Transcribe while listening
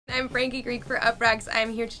I'm Frankie Greek for UPROXX.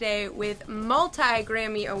 I'm here today with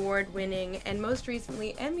multi-Grammy Award-winning and most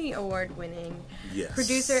recently Emmy Award-winning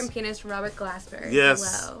producer and pianist Robert Glasper.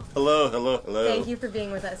 Yes. Hello. Hello. Thank you for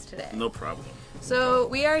being with us today. No problem. So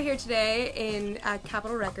we are here today in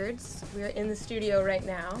Capitol Records. We're in the studio right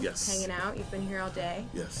now. Yes. Hanging out. You've been here all day.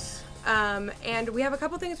 Yes. And we have a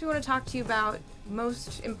couple things we want to talk to you about.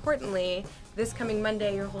 Most importantly, this coming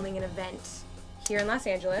Monday you're holding an event here in Los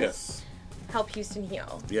Angeles. Yes. Help Houston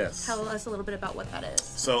Heal. Yes. Tell us a little bit about what that is.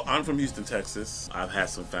 So I'm from Houston, Texas. I've had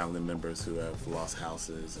some family members who have lost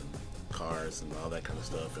houses and cars and all that kind of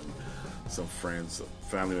stuff, and some friends,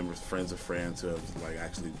 family members, friends of friends who have like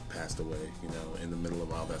actually passed away, you know, in the middle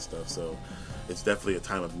of all that stuff. So it's definitely a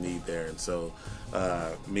time of need there. And so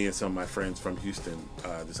me and some of my friends from Houston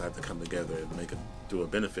decided to come together and do a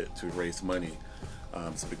benefit to raise money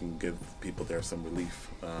so we can give people there some relief.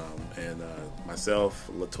 And myself,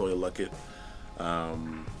 LaToya Luckett,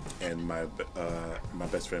 and my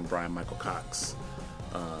best friend Brian Michael Cox,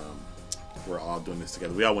 we're all doing this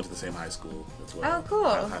together. We all went to the same high school as well. Oh,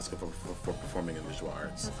 cool. High school for performing and visual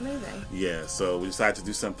arts. That's amazing. Yeah, so we decided to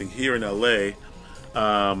do something here in LA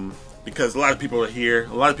because a lot of people are here.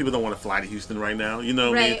 A lot of people don't want to fly to Houston right now. You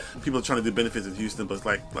know, right. People are trying to do benefits in Houston, but it's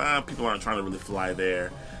like people aren't trying to really fly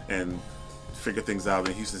there and figure things out.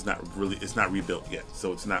 And Houston's it's not rebuilt yet,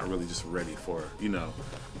 so it's not really just ready for, you know,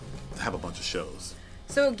 to have a bunch of shows.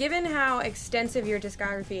 So given how extensive your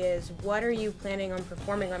discography is, what are you planning on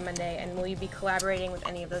performing on Monday, and will you be collaborating with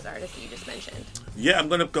any of those artists that you just mentioned? Yeah, I'm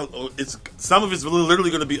going to go, some of it's literally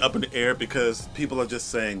going to be up in the air because people are just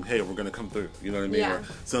saying, hey, we're going to come through, you know what I mean? Yeah. Or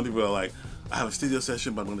some people are like, I have a studio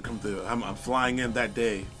session, but I'm going to come through. I'm flying in that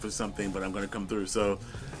day for something, but I'm going to come through. So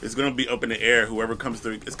it's going to be up in the air, whoever comes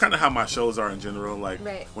through. It's kind of how my shows are in general. Like,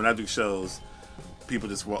 when I do shows, people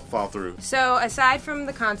just fall through. So aside from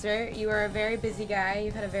the concert, you are a very busy guy.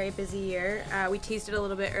 You've had a very busy year. We teased it a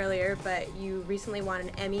little bit earlier, but you recently won an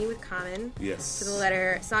Emmy with Common. Yes. For the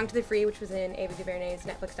letter Song to the Free, which was in Ava DuVernay's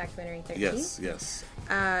Netflix documentary 13. Yes.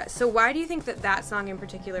 So why do you think that song in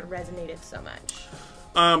particular resonated so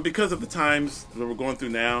much? Because of the times that we're going through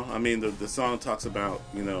now. I mean, the song talks about,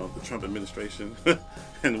 you know, the Trump administration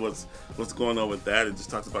and what's going on with that. It just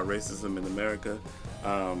talks about racism in America.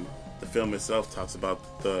 The film itself talks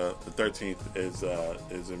about the 13th is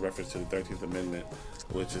a reference to the 13th Amendment,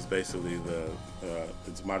 which is basically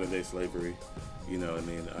it's modern day slavery. You know what I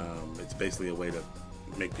mean? It's basically a way to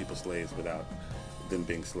make people slaves without them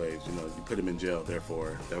being slaves. You know, you put them in jail,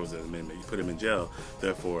 therefore, that was an amendment. You put them in jail,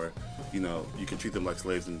 therefore, you know, you can treat them like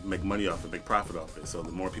slaves and make money off it, make profit off it. So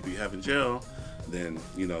the more people you have in jail, then,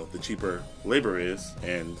 you know, the cheaper labor is,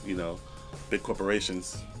 and, you know, big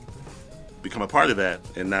corporations become a part of that,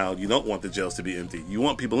 and now you don't want the jails to be empty. You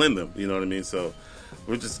want people in them. You know what I mean? So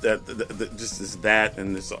we're just just that,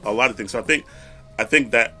 and there's a lot of things. So I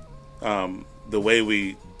think that the way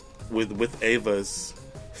we with Ava's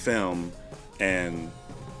film, and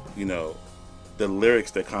you know, the lyrics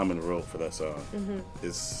that Common wrote for that song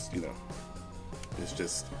is, you know, it's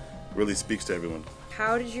just really speaks to everyone.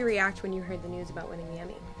 How did you react when you heard the news about winning the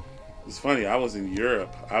Emmy? It's funny. I was in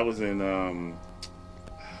Europe. I was in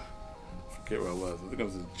where I was. I think I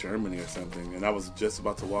was in Germany or something, and I was just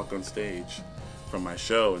about to walk on stage from my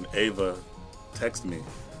show, and Ava texted me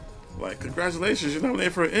like, "Congratulations, you're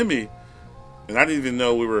nominated for an Emmy." And I didn't even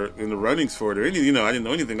know we were in the runnings for it or anything. You know, I didn't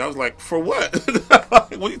know anything. I was like, "For what?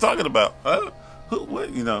 What are you talking about? Huh? Who? What?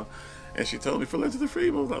 You know?" And she told me for Letter to the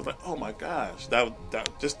Freedom. I was like, "Oh my gosh!" That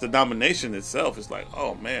just the nomination itself is like,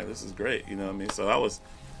 "Oh man, this is great." You know what I mean? So I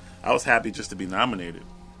was happy just to be nominated.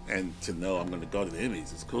 And to know I'm going to go to the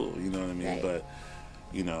Emmys is cool, you know what I mean? Right. But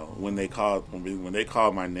you know, when they called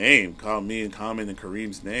my name, called me and Common and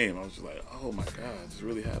Kareem's name, I was just like, oh my God, this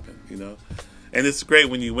really happened, you know? And it's great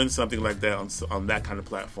when you win something like that on that kind of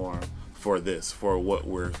platform for what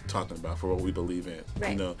we're talking about, for what we believe in.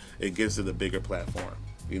 Right. You know, it gives it a bigger platform,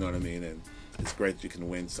 you know what I mean? And it's great that you can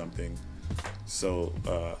win something so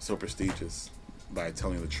prestigious by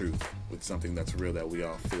telling the truth with something that's real that we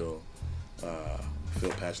all feel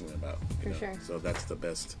passionate about. You know? Sure. So that's the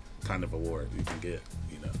best kind of award you can get,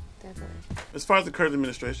 you know. Definitely. As far as the current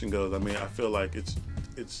administration goes, I mean, I feel like it's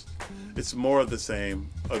more of the same,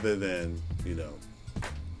 other than, you know,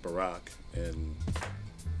 Barack and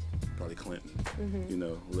probably Clinton, you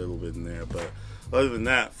know, a little bit in there. But other than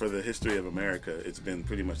that, for the history of America, it's been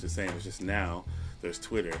pretty much the same. It's just now there's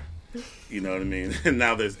Twitter, you know what I mean? And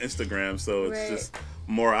now there's Instagram, so it's just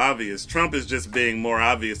more obvious. Trump is just being more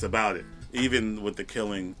obvious about it. Even with the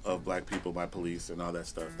killing of black people by police and all that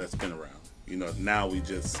stuff, that's been around. You know, now we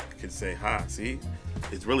just can say, "Ha, see,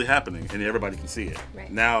 it's really happening," and everybody can see it.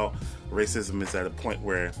 Right. Now, racism is at a point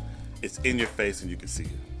where it's in your face and you can see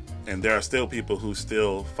it. And there are still people who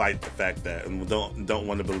still fight the fact that and don't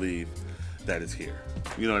want to believe that it's here.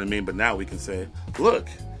 You know what I mean? But now we can say, "Look,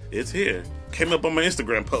 it's here. Came up on my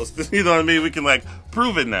Instagram post." You know what I mean? We can like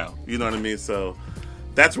prove it now. You know what I mean? So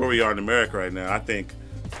that's where we are in America right now. I think.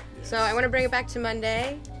 So I want to bring it back to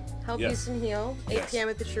Monday. Help Houston Heal, 8 p.m.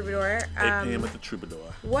 at the Troubadour. 8 p.m. at the Troubadour.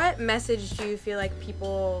 What message do you feel like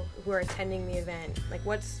people who are attending the event, like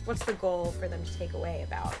what's the goal for them to take away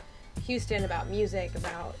about Houston, about music,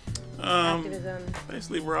 about activism?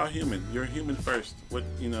 Basically, we're all human. You're human first.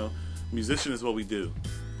 Musician is what we do.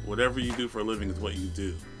 Whatever you do for a living is what you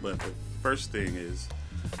do. But the first thing is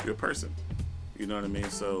you're a person. You know what I mean?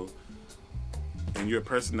 So, and you're a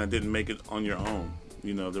person that didn't make it on your own.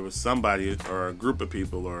 You know, there was somebody or a group of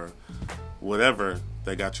people or whatever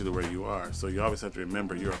that got you to where you are. So you always have to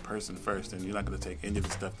remember you're a person first, and you're not going to take any of the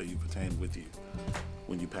stuff that you pertain with you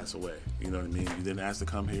when you pass away. You know what I mean? You didn't ask to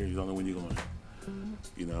come here. You don't know when you're going.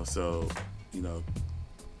 You know, so, you know,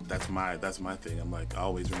 that's my thing. I'm like,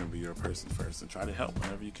 always remember you're a person first and try to help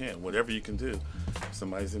whenever you can. Whatever you can do. If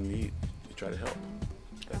somebody's in need, you try to help.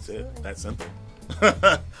 That's Absolutely. It. That's simple.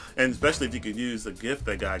 And especially if you could use a gift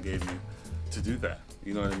that God gave you to do that.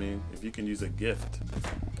 You know what I mean? If you can use a gift.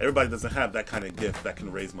 Everybody doesn't have that kind of gift that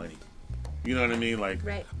can raise money. You know what I mean? Like,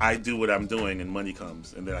 right. I do what I'm doing and money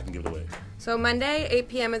comes and then I can give it away. So Monday, 8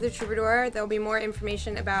 p.m. at the Troubadour, there'll be more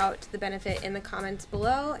information about the benefit in the comments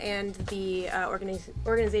below and the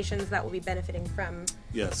organizations that will be benefiting from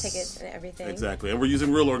tickets and everything. Exactly. And we're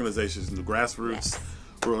using real organizations, the grassroots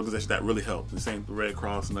organizations that really help. This ain't the Red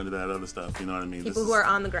Cross and none of that other stuff. You know what I mean? People who are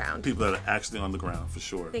on the ground. People that are actually on the ground, for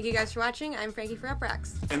sure. Thank you guys for watching. I'm Frankie for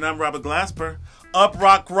UPROXX. And I'm Robert Glasper.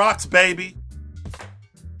 UPROXX rocks, baby.